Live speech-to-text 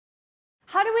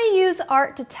How do we use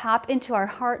art to tap into our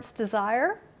heart's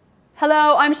desire?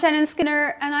 Hello, I'm Shannon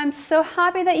Skinner, and I'm so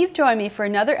happy that you've joined me for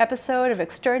another episode of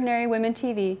Extraordinary Women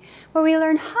TV, where we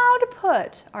learn how to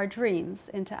put our dreams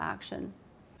into action.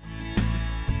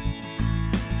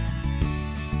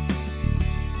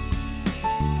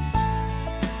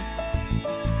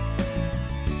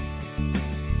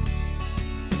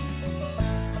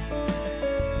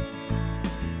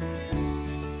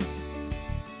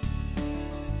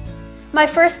 My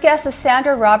first guest is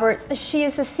Sandra Roberts. She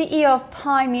is the CEO of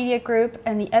Pi Media Group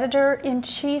and the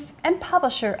editor-in-chief and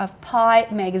publisher of Pi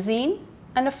Magazine,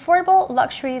 an affordable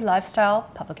luxury lifestyle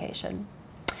publication.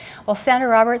 Well, Sandra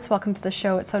Roberts, welcome to the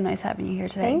show. It's so nice having you here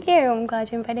today. Thank you. I'm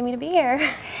glad you invited me to be here.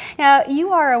 Now,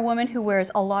 you are a woman who wears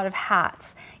a lot of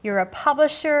hats. You're a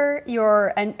publisher,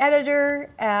 you're an editor,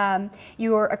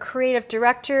 you're a creative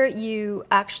director, you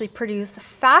actually produce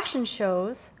fashion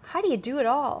shows. How do you do it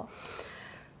all?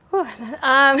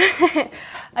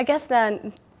 I guess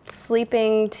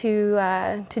sleeping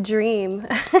to dream.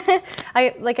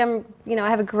 I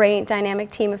have a great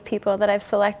dynamic team of people that I've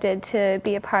selected to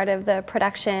be a part of the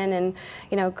production,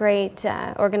 and great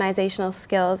organizational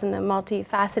skills, and a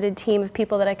multifaceted team of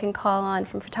people that I can call on,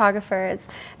 from photographers,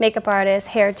 makeup artists,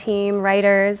 hair team,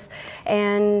 writers,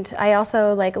 and I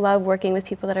also love working with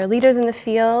people that are leaders in the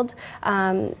field,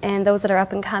 and those that are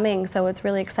up and coming. So it's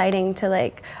really exciting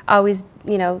to always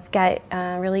get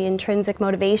really intrinsic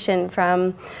motivation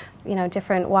from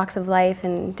different walks of life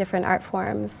and different art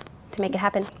forms to make it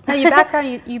happen. Now, your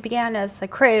background, you began as a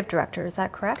creative director, is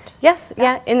that correct? Yes,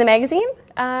 yeah, in the magazine.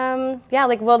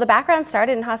 The background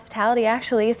started in hospitality,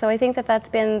 actually, so I think that's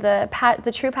been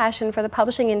the true passion for the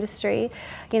publishing industry.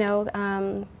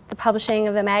 The publishing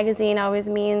of the magazine always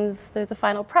means there's a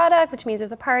final product, which means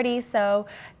there's a party, so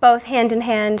both hand in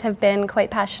hand have been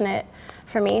quite passionate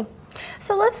for me.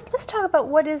 So let's talk about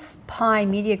what is Pi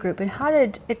Media Group, and how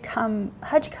did you come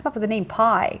up with the name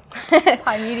Pi?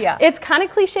 Pi Media. It's kind of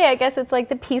cliche, I guess. It's like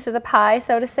the piece of the pie,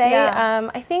 so to say. Yeah.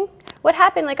 I think what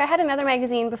happened, I had another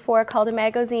magazine before called A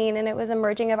Magazine, and it was a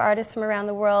merging of artists from around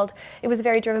the world. It was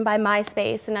very driven by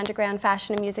MySpace and underground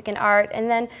fashion and music and art. And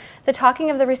then the talking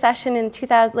of the recession in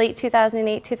late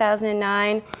 2008,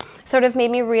 2009 sort of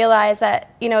made me realize that,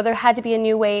 there had to be a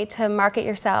new way to market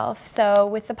yourself. So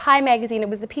with the Pi Magazine, it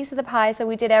was the piece of the pie, so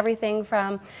we did everything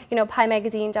from,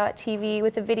 PiMagazine.tv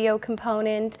with the video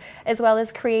component, as well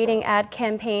as creating ad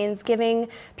campaigns, giving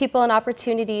people an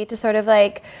opportunity to sort of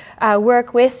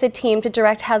work with the team to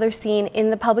direct how they're seen in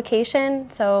the publication.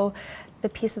 So the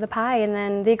piece of the pie, and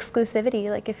then the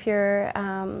exclusivity. If you're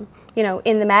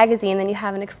in the magazine, then you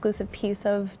have an exclusive piece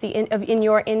of in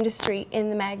your industry in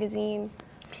the magazine.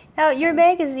 Now, your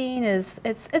magazine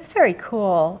it's very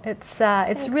cool.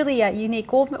 It's really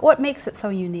unique. Well, what makes it so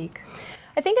unique?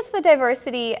 I think it's the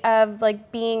diversity of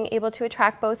being able to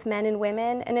attract both men and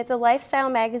women, and it's a lifestyle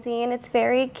magazine. It's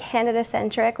very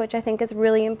Canada-centric, which I think is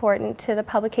really important to the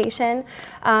publication.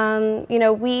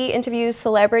 We interview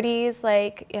celebrities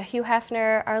like Hugh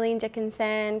Hefner, Arlene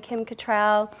Dickinson, Kim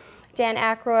Cattrall, Dan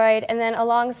Aykroyd, and then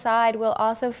alongside we'll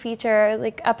also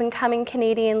feature up-and-coming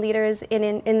Canadian leaders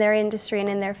in their industry and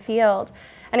in their field.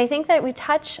 And I think that we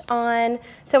touch on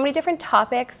so many different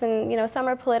topics, and some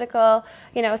are political,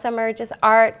 some are just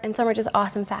art, and some are just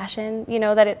awesome fashion,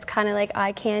 that it's kind of like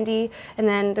eye candy, and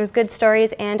then there's good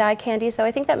stories and eye candy. So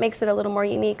I think that makes it a little more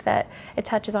unique, that it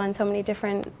touches on so many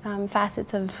different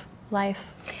facets of life.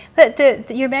 But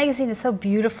your magazine is so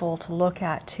beautiful to look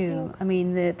at too. Thanks. I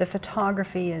mean, the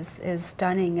photography is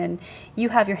stunning, and you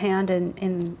have your hand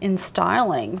in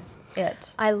styling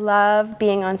it. I love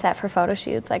being on set for photo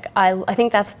shoots. I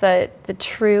think that's the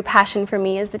true passion for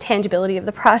me, is the tangibility of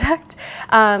the product.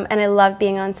 And I love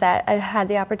being on set. I've had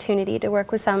the opportunity to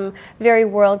work with some very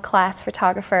world-class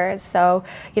photographers. So,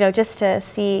 just to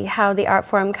see how the art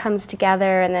form comes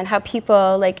together, and then how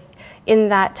people in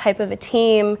that type of a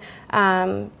team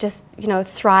just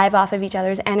thrive off of each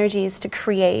other's energies to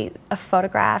create a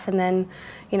photograph, and then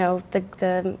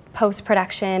the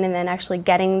post-production, and then actually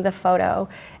getting the photo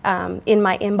in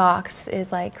my inbox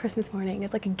is like Christmas morning.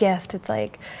 It's like a gift. It's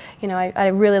I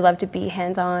really love to be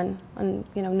hands-on on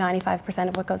 95%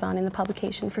 of what goes on in the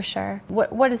publication, for sure.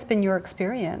 What has been your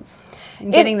experience in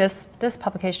getting this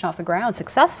publication off the ground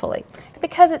successfully?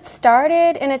 Because it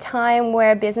started in a time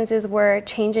where businesses were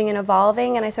changing and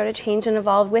evolving, and I sort of changed and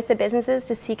evolved with the businesses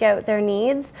to seek out their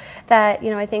needs. That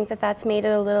I think that's made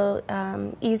it a little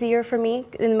easier for me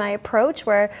in my approach,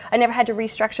 where I never had to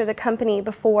restructure the company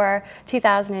before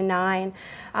 2009.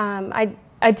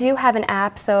 I I do have an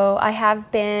app, so I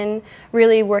have been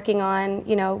really working on,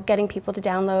 getting people to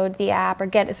download the app, or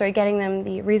getting them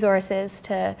the resources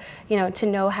to, to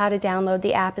know how to download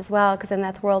the app as well, because then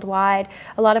that's worldwide.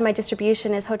 A lot of my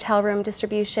distribution is hotel room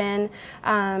distribution,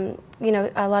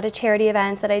 a lot of charity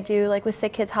events that I do, like with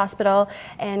Sick Kids Hospital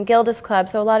and Gilda's Club,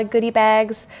 so a lot of goodie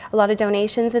bags, a lot of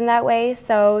donations in that way.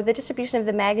 So the distribution of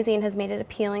the magazine has made it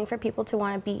appealing for people to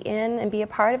want to be in and be a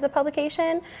part of the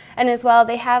publication. And as well,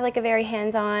 they have like a very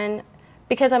hands-on,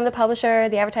 because I'm the publisher,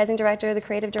 the advertising director, the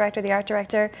creative director, the art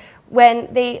director,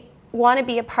 when they want to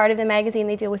be a part of the magazine,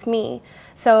 they deal with me.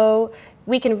 So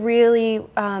we can really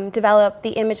develop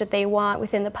the image that they want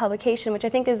within the publication, which I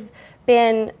think has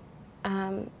been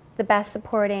the best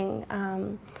supporting,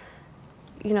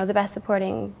 the best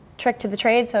supporting trick to the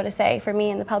trade, so to say, for me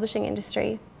in the publishing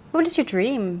industry. What is your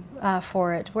dream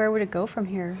for it? Where would it go from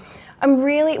here?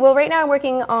 Well, right now I'm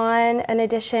working on an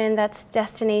edition that's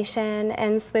destination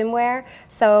and swimwear.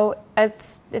 So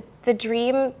the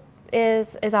dream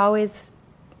is always,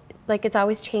 like, it's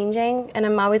always changing, and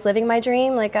I'm always living my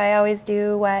dream. Like, I always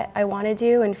do what I want to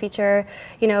do and feature,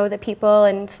 the people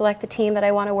and select the team that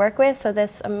I want to work with. So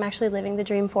I'm actually living the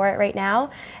dream for it right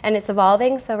now, and it's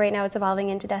evolving. So right now it's evolving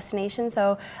into destination.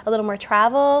 So a little more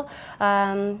travel,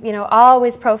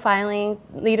 always profiling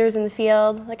leaders in the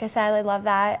field. Like I said, I love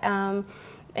that.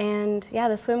 And yeah,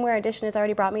 the swimwear edition has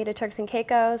already brought me to Turks and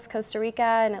Caicos, Costa Rica,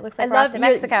 and it looks like we're off to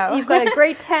Mexico. You've got a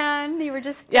great tan. You were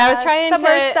just I was trying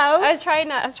somewhere south. I was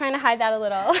trying to hide that a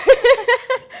little.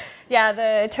 Yeah,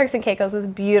 the Turks and Caicos was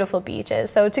beautiful beaches.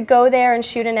 So to go there and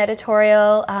shoot an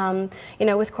editorial,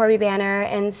 with Corby Banner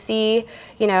and see,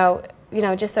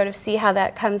 just sort of see how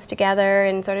that comes together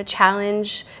and sort of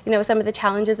challenge, some of the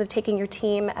challenges of taking your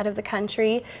team out of the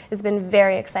country has been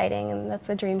very exciting, and that's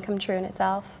a dream come true in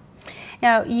itself.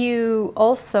 Now, you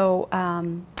also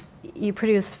you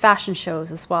produce fashion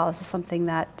shows as well. This is something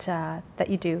that that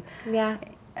you do. Yeah.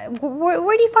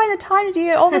 Where do you find the time to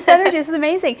do all this energy? This is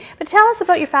amazing. But tell us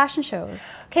about your fashion shows.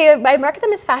 Okay, I market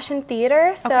them as fashion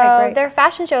theater. So okay, they're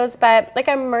fashion shows, but like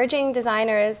I'm merging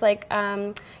designers, like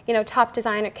top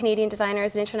Canadian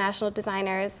designers and international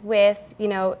designers with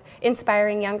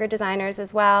inspiring younger designers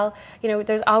as well.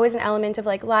 There's always an element of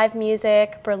like live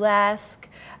music, burlesque,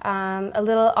 a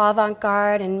little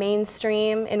avant-garde and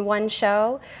mainstream in one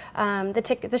show.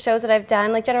 The shows that I've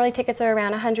done, like generally tickets are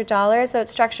around $100, so it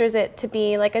structures it to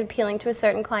be like appealing to a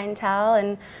certain clientele,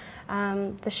 and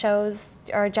the shows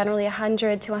are generally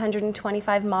 100 to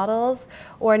 125 models,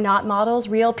 or not models,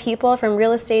 real people, from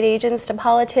real estate agents to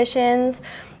politicians,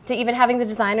 to even having the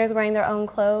designers wearing their own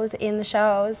clothes in the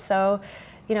shows. So,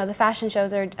 the fashion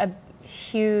shows are a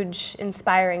huge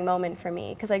inspiring moment for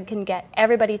me, because I can get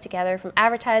everybody together, from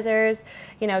advertisers,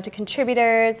 to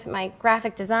contributors, my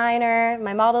graphic designer,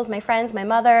 my models, my friends, my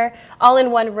mother, all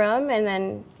in one room, and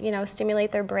then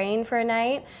stimulate their brain for a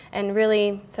night and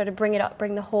really sort of bring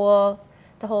the whole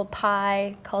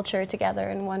pie culture together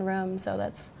in one room. So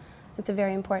it's a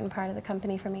very important part of the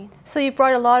company for me. So you've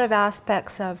brought a lot of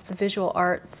aspects of the visual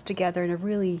arts together in a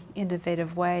really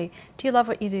innovative way. Do you love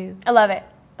what you do? I love it.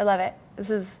 I love it.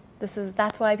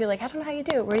 That's why people are like, I don't know how you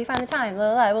do it. Where do you find the time?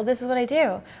 Blah, blah, blah. Well, this is what I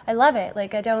do. I love it.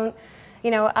 Like, I don't,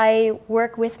 I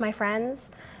work with my friends.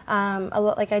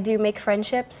 I do make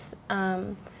friendships,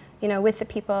 with the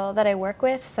people that I work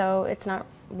with. So it's not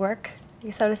work,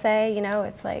 so to say.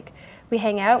 It's like we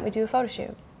hang out, we do a photo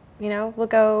shoot. We'll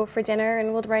go for dinner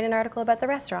and we'll write an article about the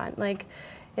restaurant. Like,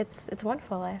 it's a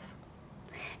wonderful life.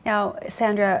 Now,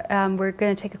 Sandra, we're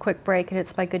going to take a quick break, and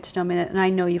it's my Good to Know Minute, and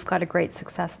I know you've got a great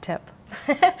success tip.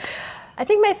 I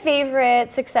think my favorite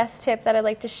success tip that I'd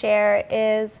like to share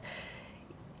is,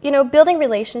 building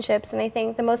relationships. And I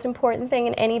think the most important thing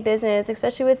in any business,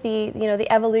 especially with the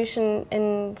evolution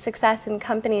in success in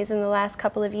companies in the last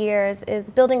couple of years, is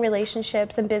building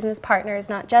relationships and business partners,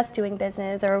 not just doing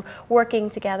business or working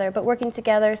together, but working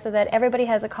together so that everybody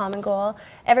has a common goal,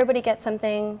 everybody gets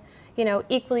something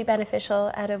equally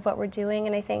beneficial out of what we're doing.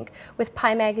 And I think with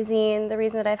Pie Magazine, the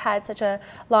reason that I've had such a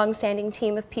long-standing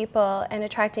team of people and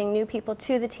attracting new people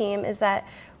to the team is that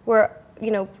we're,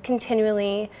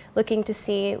 continually looking to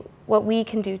see what we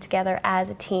can do together as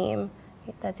a team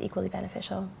that's equally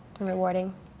beneficial and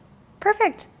rewarding.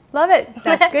 Perfect. Love it.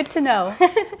 That's good to know.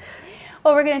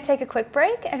 Well, we're going to take a quick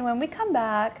break, and when we come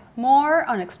back, more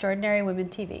on Extraordinary Women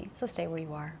TV. So stay where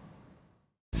you are.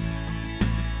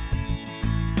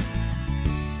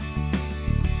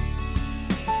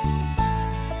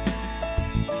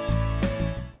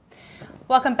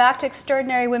 Welcome back to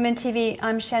Extraordinary Women TV.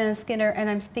 I'm Shannon Skinner, and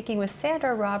I'm speaking with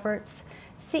Sandra Roberts,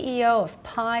 CEO of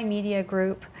Pie Media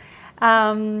Group.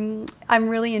 I'm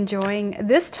really enjoying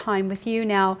this time with you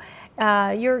now.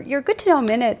 Your Good to Know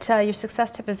Minute, your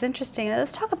success tip is interesting.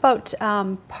 Let's talk about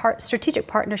strategic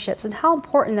partnerships and how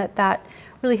important that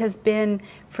really has been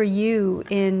for you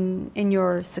in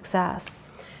your success.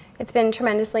 It's been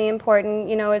tremendously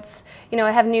important.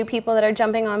 I have new people that are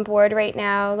jumping on board right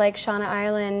now, like Shauna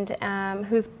Ireland,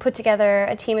 who's put together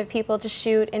a team of people to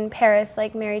shoot in Paris,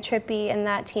 like Mary Trippi and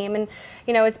that team. And,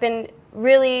 it's been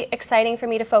really exciting for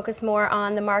me to focus more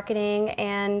on the marketing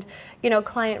and,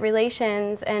 client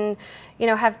relations and,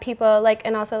 have people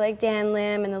and also like Dan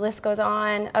Lim, and the list goes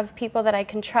on, of people that I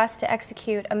can trust to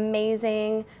execute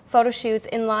amazing photo shoots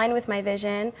in line with my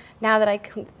vision, now that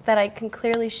I can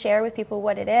clearly share with people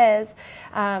what it is,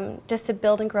 just to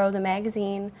build and grow the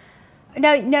magazine.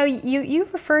 Now you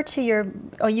refer to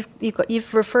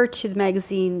you've referred to the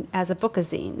magazine as a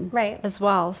bookazine, right, as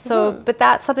well. So, but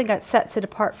that's something that sets it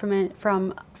apart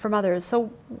from others. So,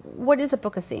 what is a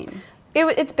bookazine?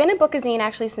 It's been a bookazine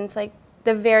actually since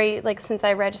since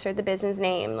I registered the business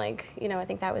name. I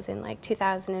think that was in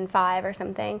 2005 or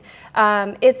something.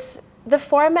 It's the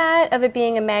format of it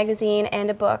being a magazine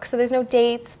and a book. So there's no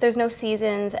dates, there's no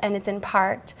seasons, and it's in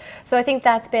part. So I think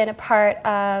that's been a part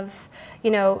of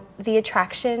the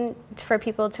attraction for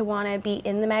people to want to be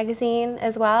in the magazine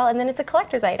as well. And then it's a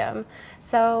collector's item.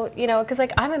 So, because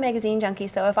I'm a magazine junkie,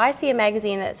 so if I see a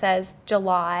magazine that says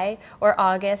July or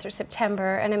August or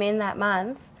September and I'm in that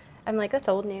month, I'm like, that's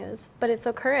old news, but it's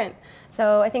so current.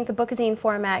 So I think the bookazine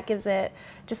format gives it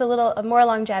just a more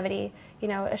longevity,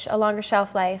 a longer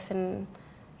shelf life, and,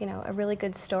 a really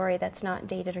good story that's not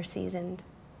dated or seasoned.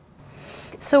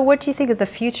 So what do you think of the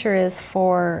future is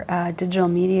for digital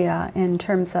media in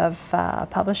terms of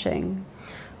publishing?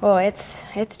 Oh, it's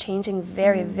changing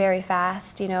very, very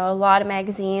fast. A lot of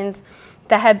magazines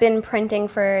that have been printing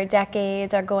for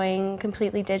decades are going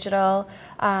completely digital.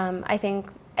 I think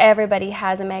everybody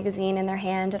has a magazine in their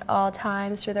hand at all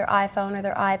times through their iPhone or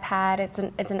their iPad.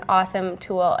 It's an awesome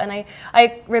tool. And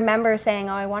I remember saying,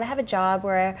 I want to have a job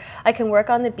where I can work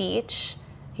on the beach,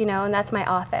 and that's my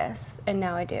office, and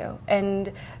now I do.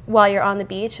 And while you're on the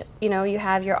beach, you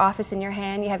have your office in your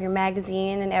hand, you have your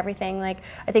magazine and everything. I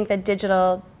think that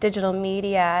digital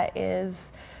media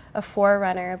is a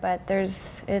forerunner, but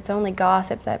it's only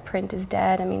gossip that print is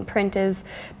dead. I mean, print is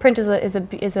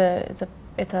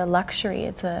a luxury.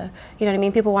 It's a, you know what I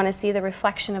mean? People want to see the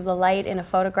reflection of the light in a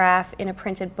photograph, in a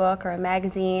printed book or a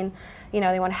magazine.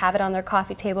 They want to have it on their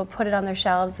coffee table, put it on their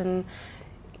shelves, and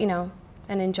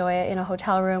and enjoy it in a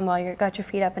hotel room while you've got your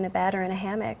feet up in a bed or in a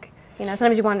hammock.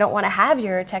 Sometimes you don't want to have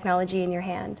your technology in your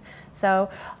hand. So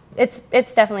it's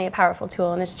definitely a powerful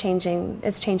tool, and it's changing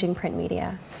print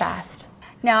media fast.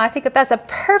 Now, I think that's a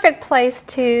perfect place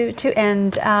to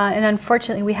end, and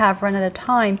unfortunately we have run out of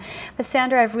time. But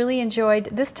Sandra, I've really enjoyed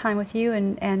this time with you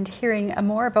and hearing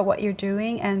more about what you're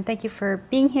doing, and thank you for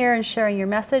being here and sharing your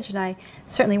message, and I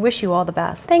certainly wish you all the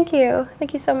best. Thank you.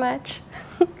 Thank you so much.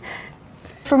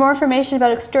 For more information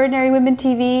about Extraordinary Women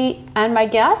TV and my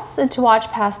guests, and to watch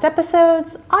past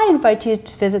episodes, I invite you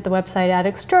to visit the website at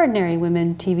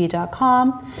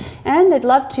extraordinarywomentv.com. And I'd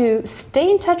love to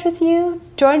stay in touch with you.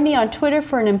 Join me on Twitter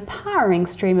for an empowering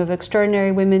stream of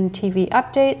Extraordinary Women TV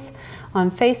updates.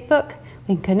 On Facebook,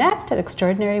 we can connect at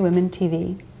Extraordinary Women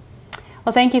TV.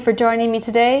 Well, thank you for joining me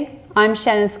today. I'm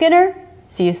Shannon Skinner.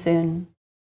 See you soon.